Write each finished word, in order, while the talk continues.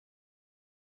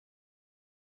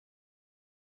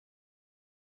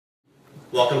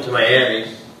Welcome to Miami.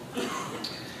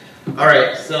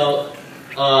 Alright, so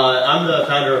I'm the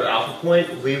founder of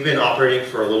AlphaPoint. We've been operating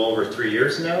for a little over 3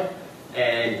 years now,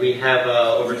 and we have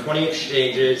over 20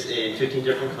 exchanges in 15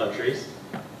 different countries,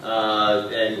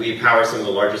 and we power some of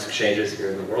the largest exchanges here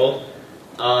in the world.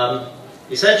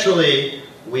 Essentially,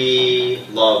 we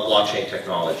love blockchain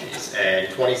technologies, and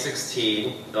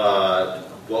 2016,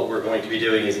 what we're going to be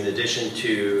doing is, in addition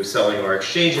to selling our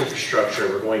exchange infrastructure,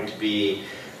 we're going to be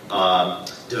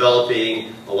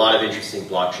developing a lot of interesting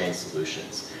blockchain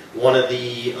solutions. One of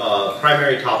the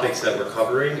primary topics that we're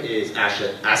covering is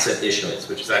asset issuance,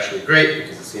 which is actually great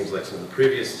because it seems like some of the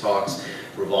previous talks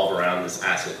revolve around this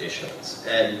asset issuance.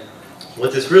 And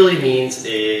what this really means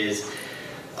is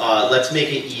let's make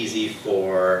it easy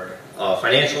for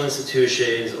financial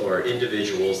institutions or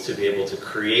individuals to be able to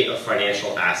create a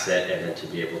financial asset and then to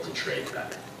be able to trade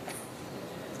that.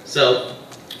 So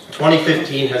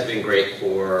 2015 has been great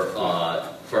for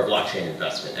blockchain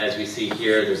investment. As we see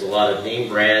here, there's a lot of name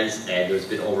brands, and there's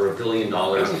been over $1 billion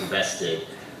invested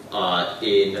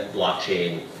in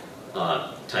blockchain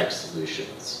type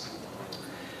solutions.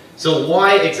 So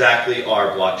why exactly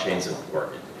are blockchains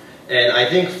important? And I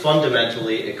think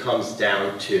fundamentally it comes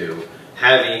down to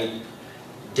having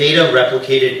data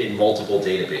replicated in multiple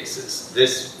databases.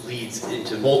 This leads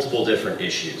into multiple different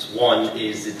issues. One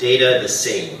is the data the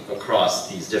same across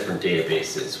these different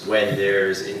databases. When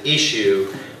there's an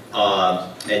issue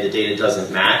and the data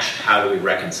doesn't match, how do we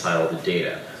reconcile the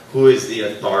data? Who is the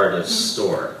authoritative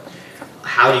store?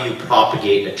 How do you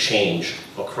propagate a change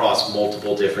across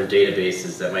multiple different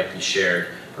databases that might be shared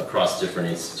across different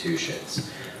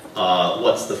institutions?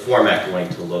 What's the format going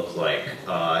to look like,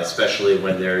 especially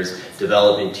when there's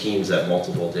development teams at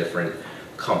multiple different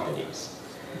companies.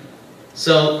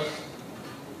 So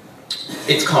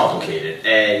it's complicated,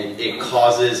 and it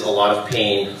causes a lot of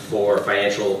pain for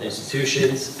financial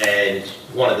institutions, and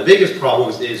one of the biggest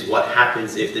problems is what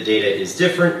happens if the data is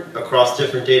different across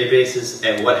different databases,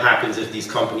 and what happens if these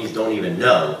companies don't even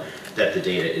know that the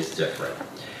data is different.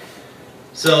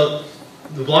 So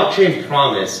the blockchain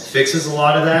promise fixes a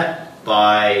lot of that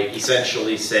by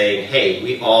essentially saying, hey,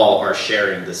 we all are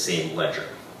sharing the same ledger.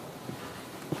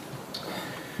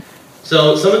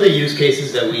 So some of the use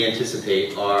cases that we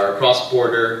anticipate are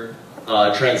cross-border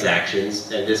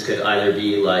transactions, and this could either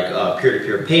be like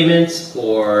peer-to-peer payments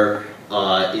or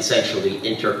essentially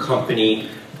intercompany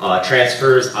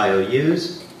transfers,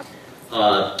 IOUs,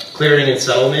 clearing and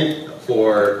settlement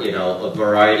for a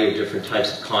variety of different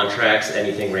types of contracts,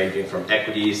 anything ranging from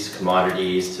equities to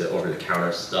commodities to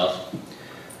over-the-counter stuff.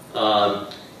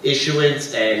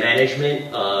 Issuance and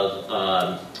management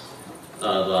of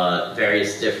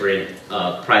various different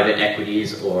private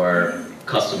equities or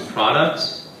custom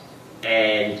products.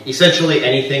 And essentially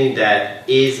anything that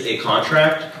is a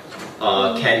contract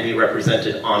can be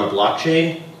represented on a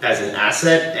blockchain as an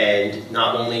asset, and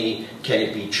not only can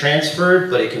it be transferred,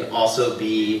 but it can also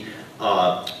be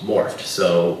morphed.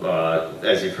 So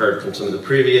as you've heard from some of the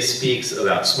previous speaks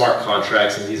about smart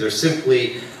contracts, and these are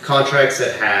simply contracts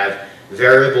that have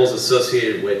variables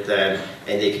associated with them,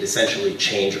 and they can essentially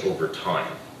change over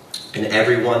time. And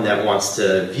everyone that wants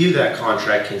to view that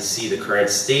contract can see the current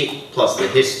state plus the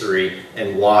history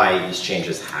and why these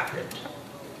changes happened.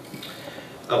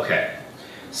 Okay,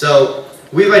 so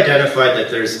we've identified that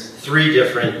there's 3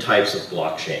 different types of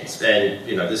blockchains, and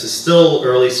this is still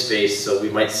early space, so we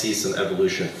might see some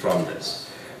evolution from this.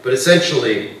 But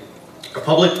essentially, a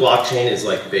public blockchain is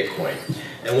like Bitcoin,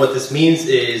 and what this means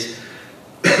is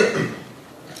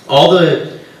all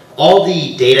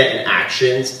the data and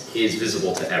actions is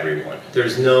visible to everyone.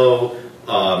 There's no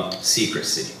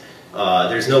secrecy.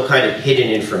 There's no kind of hidden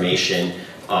information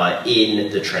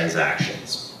in the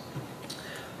transactions.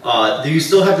 You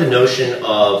still have the notion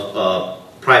of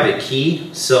private key,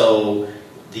 so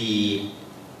the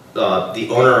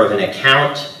owner of an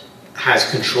account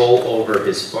has control over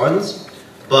his funds,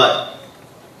 but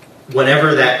whenever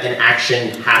an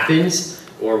action happens,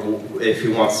 or if he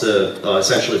wants to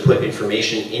essentially put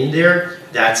information in there,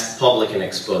 that's public and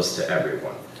exposed to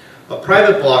everyone. A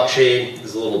private blockchain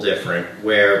is a little different,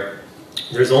 where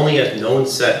there's only a known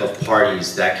set of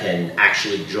parties that can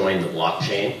actually join the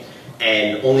blockchain,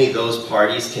 and only those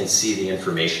parties can see the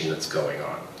information that's going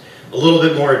on. A little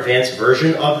bit more advanced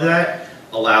version of that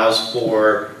allows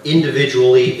for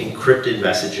individually encrypted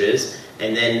messages,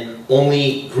 and then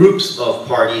only groups of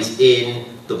parties in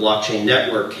the blockchain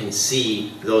network can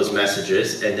see those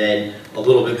messages. And then a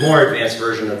little bit more advanced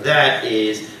version of that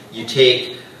is you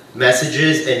take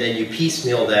messages, and then you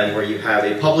piecemeal them where you have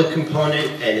a public component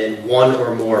and then one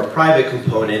or more private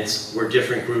components where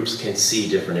different groups can see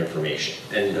different information.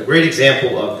 And a great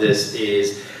example of this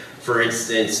is, for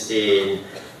instance, in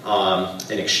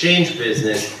an exchange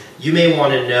business, you may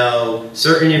want to know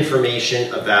certain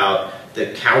information about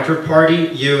the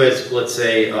counterparty. You as, let's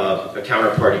say, a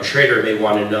counterparty trader may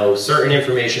want to know certain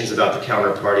information about the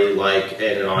counterparty, like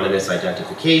an anonymous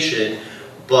identification,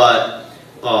 but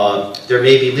there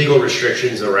may be legal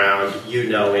restrictions around you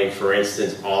knowing, for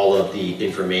instance, all of the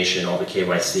information, all the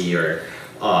KYC or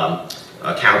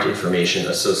account information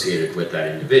associated with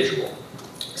that individual.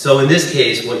 So in this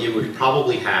case, what you would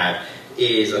probably have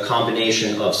is a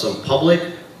combination of some public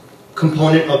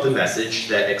component of the message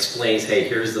that explains, hey,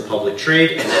 here's the public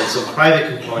trade, and then some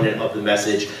private component of the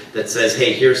message that says,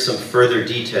 hey, here's some further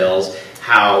details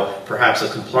how perhaps a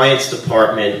compliance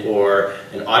department or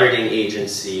an auditing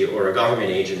agency or a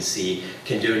government agency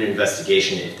can do an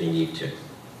investigation if they need to.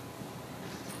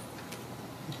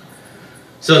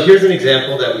 So here's an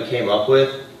example that we came up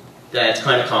with that's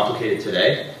kind of complicated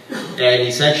today, and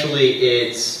essentially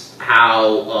it's how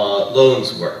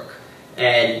loans work.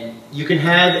 And you can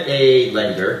have a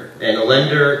lender, and a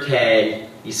lender can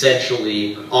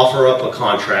essentially offer up a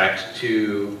contract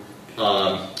to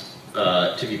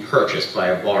be purchased by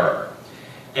a borrower.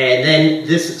 And then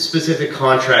this specific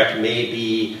contract may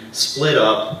be split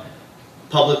up,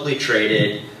 publicly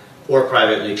traded or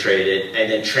privately traded,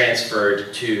 and then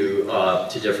transferred to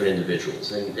different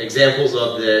individuals. And examples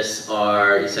of this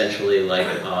are essentially like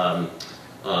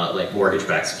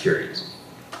mortgage-backed securities.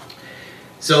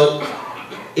 So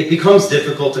it becomes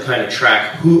difficult to kind of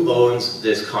track who owns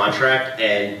this contract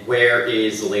and where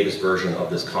is the latest version of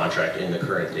this contract in the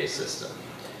current day system.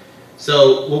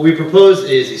 So what we propose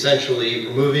is essentially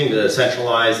removing the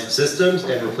centralized systems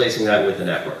and replacing that with a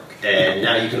network. And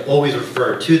now you can always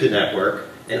refer to the network,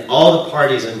 and all the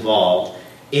parties involved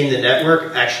in the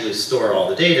network actually store all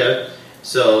the data.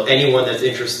 So anyone that's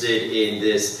interested in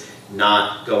this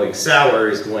not going sour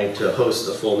is going to host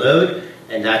a full node,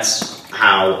 and that's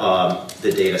how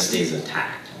the data stays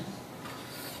intact.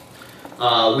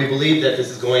 We believe that this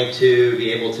is going to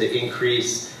be able to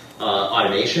increase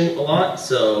automation a lot.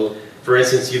 So for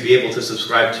instance, you'd be able to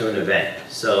subscribe to an event.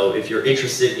 So if you're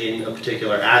interested in a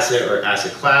particular asset or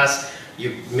asset class,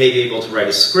 you may be able to write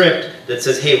a script that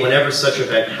says, hey, whenever such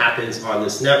event happens on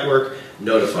this network,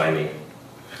 notify me.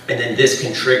 And then this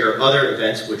can trigger other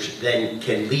events, which then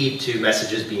can lead to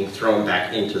messages being thrown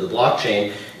back into the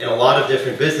blockchain. And a lot of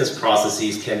different business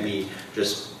processes can be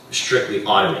just strictly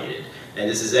automated. And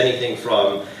this is anything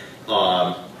from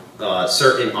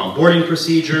certain onboarding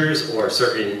procedures or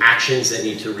certain actions that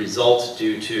need to result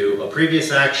due to a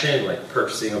previous action, like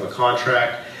purchasing of a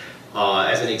contract.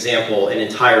 As an example, an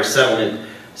entire settlement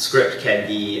script can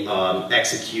be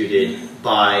executed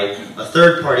by a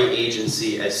third-party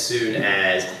agency as soon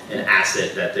as an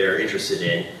asset that they're interested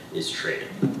in is traded.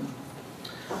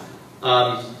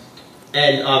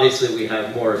 And obviously we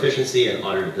have more efficiency and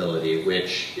auditability,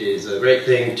 which is a great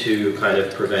thing to kind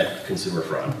of prevent consumer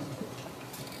fraud.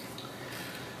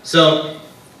 So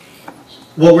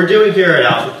what we're doing here at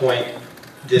Alpha Point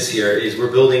this year is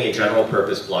we're building a general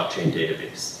purpose blockchain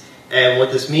database. And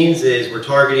what this means is we're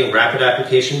targeting rapid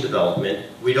application development.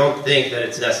 We don't think that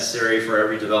it's necessary for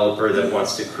every developer that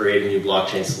wants to create a new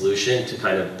blockchain solution to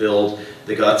kind of build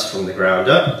the guts from the ground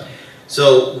up.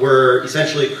 So we're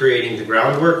essentially creating the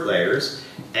groundwork layers,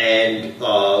 and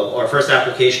our first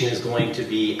application is going to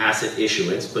be asset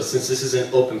issuance, but since this is an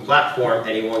open platform,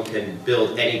 anyone can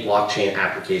build any blockchain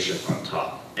application on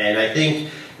top. And I think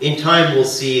in time we'll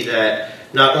see that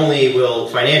not only will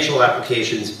financial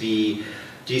applications be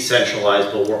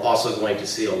decentralized, but we're also going to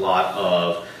see a lot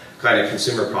of kind of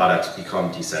consumer products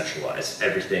become decentralized.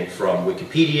 Everything from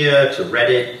Wikipedia to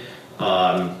Reddit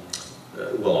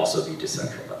will also be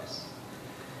decentralized.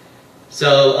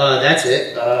 So that's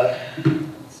it. Let's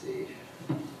see.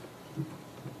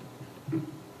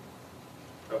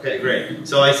 Okay, great.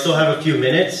 So I still have a few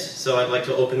minutes, so I'd like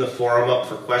to open the forum up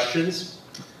for questions.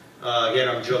 Again,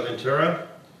 I'm Joe Ventura,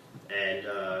 and